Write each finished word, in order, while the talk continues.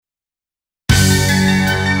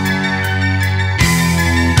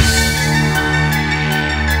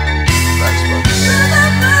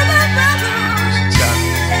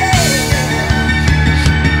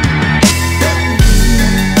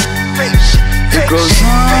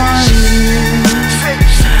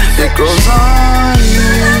grows on you.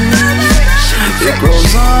 It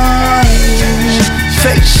grows on you.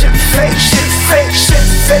 Fake shit, fake shit, fake shit,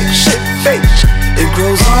 fake shit, fake shit. It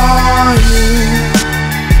grows on you.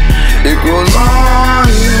 It grows on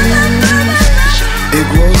you. It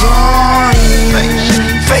grows on you.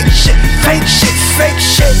 Fake shit, fake shit, fake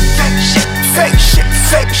shit, fake shit, fake shit,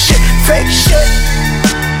 fake shit, fake shit.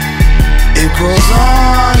 It grows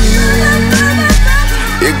on you.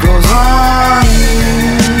 It grows on you.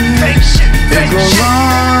 Fake shit, it grows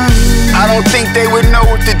on you. I don't think they would know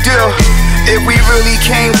what to do if we really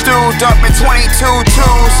came through, dumping 22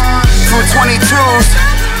 twos through 22s.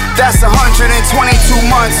 That's 122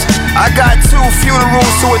 months. I got 2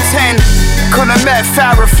 funerals to attend. Could've met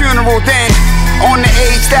Farrah funeral then. On the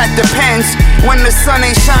age that depends. When the sun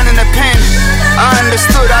ain't shining a pen. I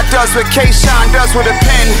understood I does what K-Shine does with a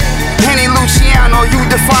pen. Henny Luciano, you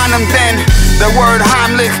define them then. The word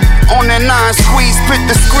Heimlich on the 9 squeeze, split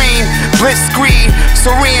the screen, blitzkrieg,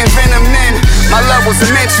 so reinvent them then. My levels of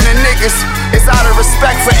mentioning niggas. It's out of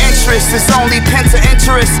respect for interest. It's only pent to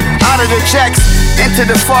interest. Out of the checks, into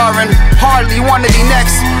the foreign. Hardly wanna be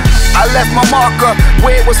next. I left my marker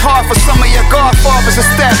where it was hard for some of your godfathers to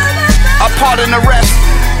step. I pardon the rest.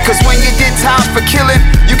 Cause when you did time for killing,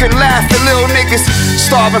 you can laugh at little niggas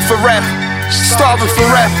starving for rep. Starving for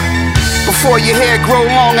rep. Before your hair grow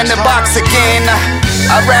long in the box again.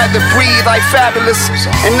 I'd rather breathe like Fabulous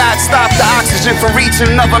and not stop the oxygen from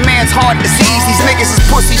reaching another man's heart disease. These niggas is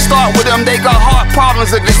pussy, start with them, they got heart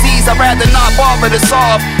problems or disease. I'd rather not bother to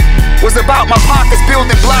solve. Was about my pockets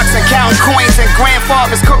building blocks and counting coins and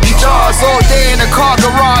grandfather's cookie jars all day in the car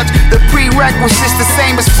garage. The prerequisites the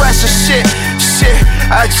same as fresh as shit. Shit,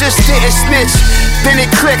 I just didn't snitch. Then it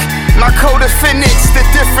clicked, my code of Phoenix. The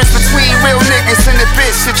difference between real niggas and the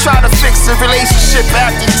bitch that try to fix a relationship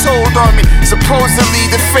after you told on me. Supposedly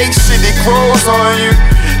the fake shit, it grows on you.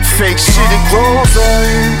 Fake shit, it grows on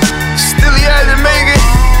you. Still he had to make it.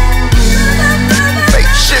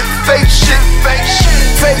 Fake shit, fake shit, fake shit.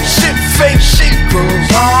 Fake shit, fake shit goes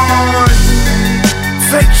on.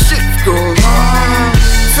 Fake shit goes on.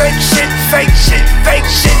 Fake shit, fake shit, fake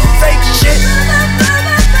shit, fake shit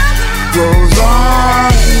goes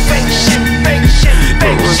on. Fake shit, fake shit,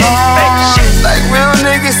 fake shit, fake shit. Like real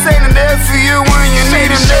niggas standing there for you when you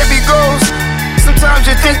need them, there he goes. Sometimes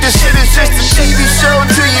you think this shit is just a TV show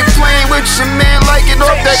till you playing with your man like it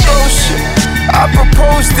off that ghost shit. I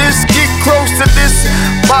propose this, get close to this.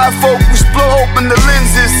 Bifocals, blow open the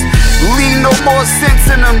lenses. Leave no more sense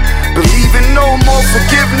in them. Believe in no more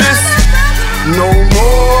forgiveness. No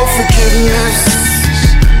more forgiveness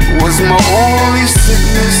was my only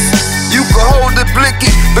sickness. You could hold the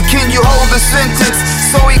blicky, but can you hold the sentence?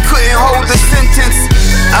 So he couldn't hold the sentence.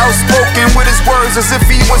 Outspoken with his words as if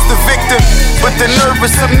he was the victim. But the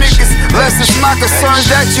nervous of niggas, less it's my concern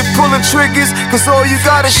that you're pulling triggers. Cause all you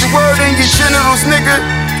got is your word and your genitals, nigga.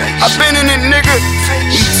 I've been in it, nigga.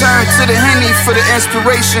 He turned to the Henny for the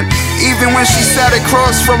inspiration. Even when she sat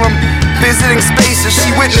across from him, visiting spaces,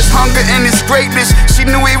 she witnessed hunger and his greatness. She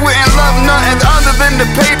knew he wouldn't love nothing other than the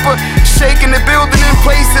paper. Shaking the building in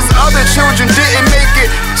places other children didn't make it.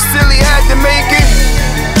 Still he had to make it.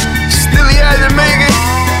 Still he had to make it.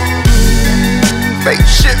 Fake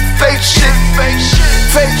shit, fake shit, fake shit,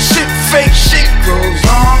 fake shit.